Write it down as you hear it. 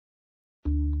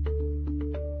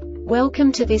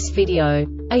Welcome to this video.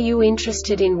 Are you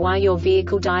interested in why your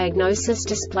vehicle diagnosis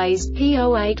displays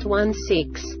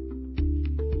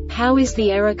P0816? How is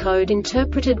the error code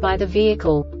interpreted by the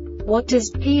vehicle? What does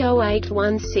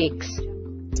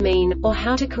P0816 mean, or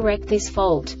how to correct this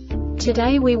fault?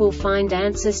 Today we will find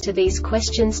answers to these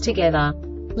questions together.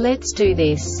 Let's do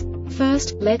this.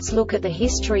 First, let's look at the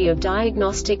history of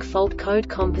diagnostic fault code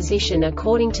composition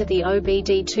according to the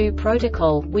OBD2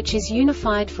 protocol, which is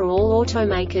unified for all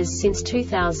automakers since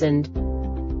 2000.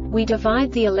 We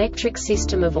divide the electric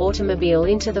system of automobile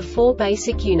into the four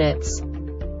basic units: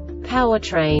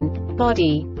 powertrain,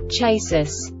 body,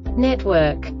 chassis,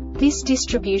 network. This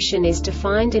distribution is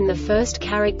defined in the first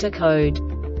character code.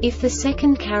 If the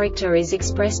second character is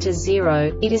expressed as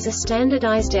 0, it is a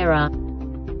standardized error.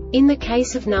 In the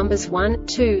case of numbers 1,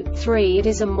 2, 3, it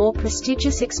is a more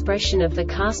prestigious expression of the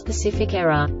car-specific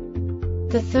error.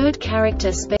 The third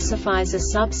character specifies a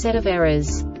subset of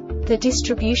errors. The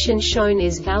distribution shown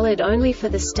is valid only for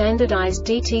the standardized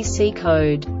DTC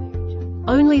code.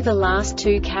 Only the last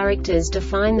two characters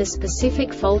define the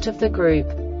specific fault of the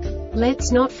group.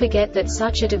 Let's not forget that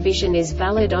such a division is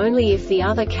valid only if the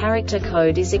other character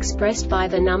code is expressed by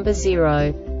the number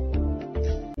 0.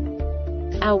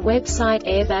 Our website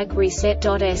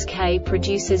airbagreset.sk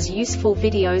produces useful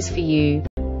videos for you.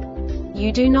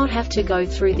 You do not have to go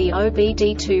through the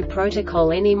OBD2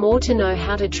 protocol anymore to know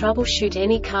how to troubleshoot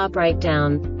any car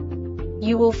breakdown.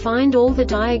 You will find all the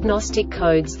diagnostic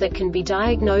codes that can be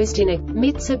diagnosed in a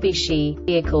Mitsubishi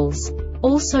vehicles.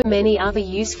 Also many other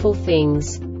useful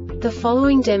things. The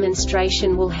following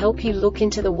demonstration will help you look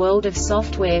into the world of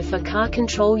software for car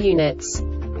control units.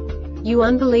 You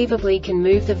unbelievably can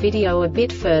move the video a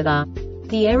bit further.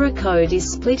 The error code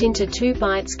is split into 2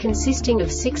 bytes consisting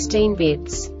of 16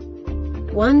 bits.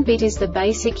 1 bit is the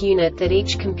basic unit that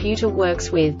each computer works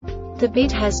with. The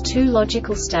bit has 2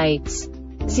 logical states: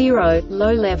 0,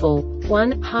 low level,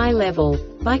 1, high level.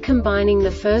 By combining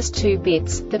the first 2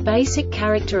 bits, the basic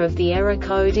character of the error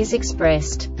code is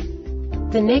expressed.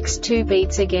 The next 2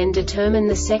 beats again determine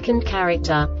the second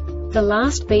character. The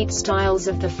last beat styles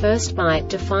of the first byte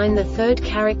define the third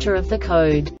character of the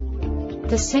code.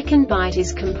 The second byte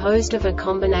is composed of a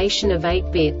combination of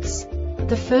 8 bits.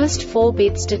 The first 4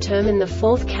 bits determine the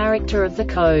fourth character of the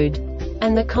code.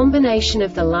 And the combination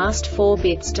of the last 4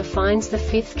 bits defines the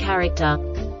fifth character.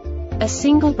 A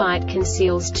single byte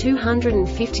conceals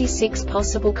 256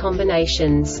 possible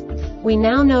combinations. We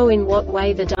now know in what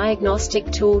way the diagnostic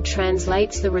tool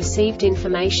translates the received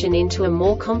information into a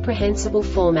more comprehensible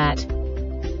format.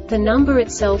 The number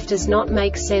itself does not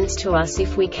make sense to us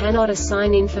if we cannot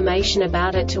assign information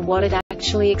about it to what it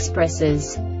actually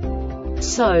expresses.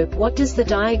 So, what does the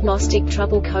Diagnostic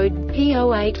Trouble Code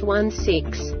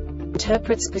P0816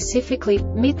 interpret specifically for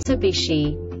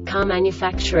Mitsubishi car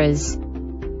manufacturers?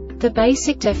 The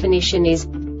basic definition is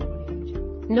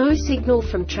no signal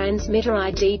from transmitter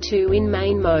ID to in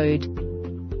main mode.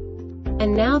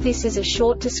 And now this is a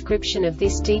short description of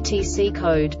this DTC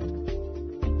code.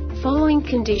 Following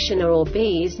condition A or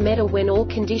B is met when all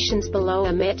conditions below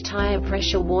are met: tire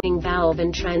pressure warning valve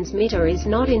and transmitter is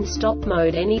not in stop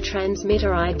mode. Any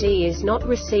transmitter ID is not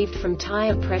received from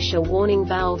tire pressure warning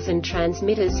valves and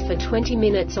transmitters for 20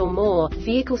 minutes or more.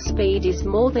 Vehicle speed is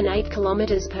more than 8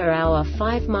 km per hour,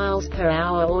 5 miles per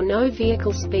hour, or no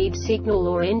vehicle speed signal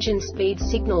or engine speed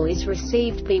signal is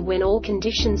received. B, when all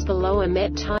conditions below are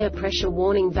met: tire pressure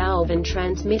warning valve and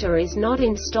transmitter is not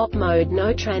in stop mode.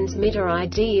 No transmitter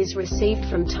ID is received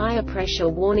from tire pressure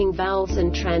warning valves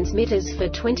and transmitters for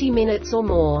 20 minutes or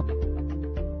more.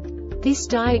 This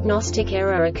diagnostic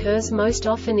error occurs most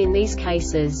often in these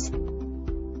cases: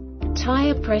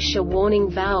 tire pressure warning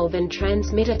valve and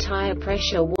transmitter, tire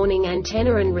pressure warning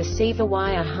antenna and receiver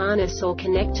wire harness or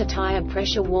connector, tire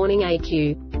pressure warning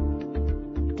ECU.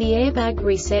 The Airbag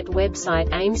Reset website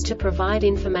aims to provide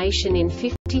information in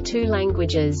 52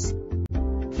 languages.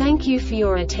 Thank you for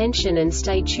your attention and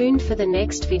stay tuned for the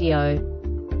next video.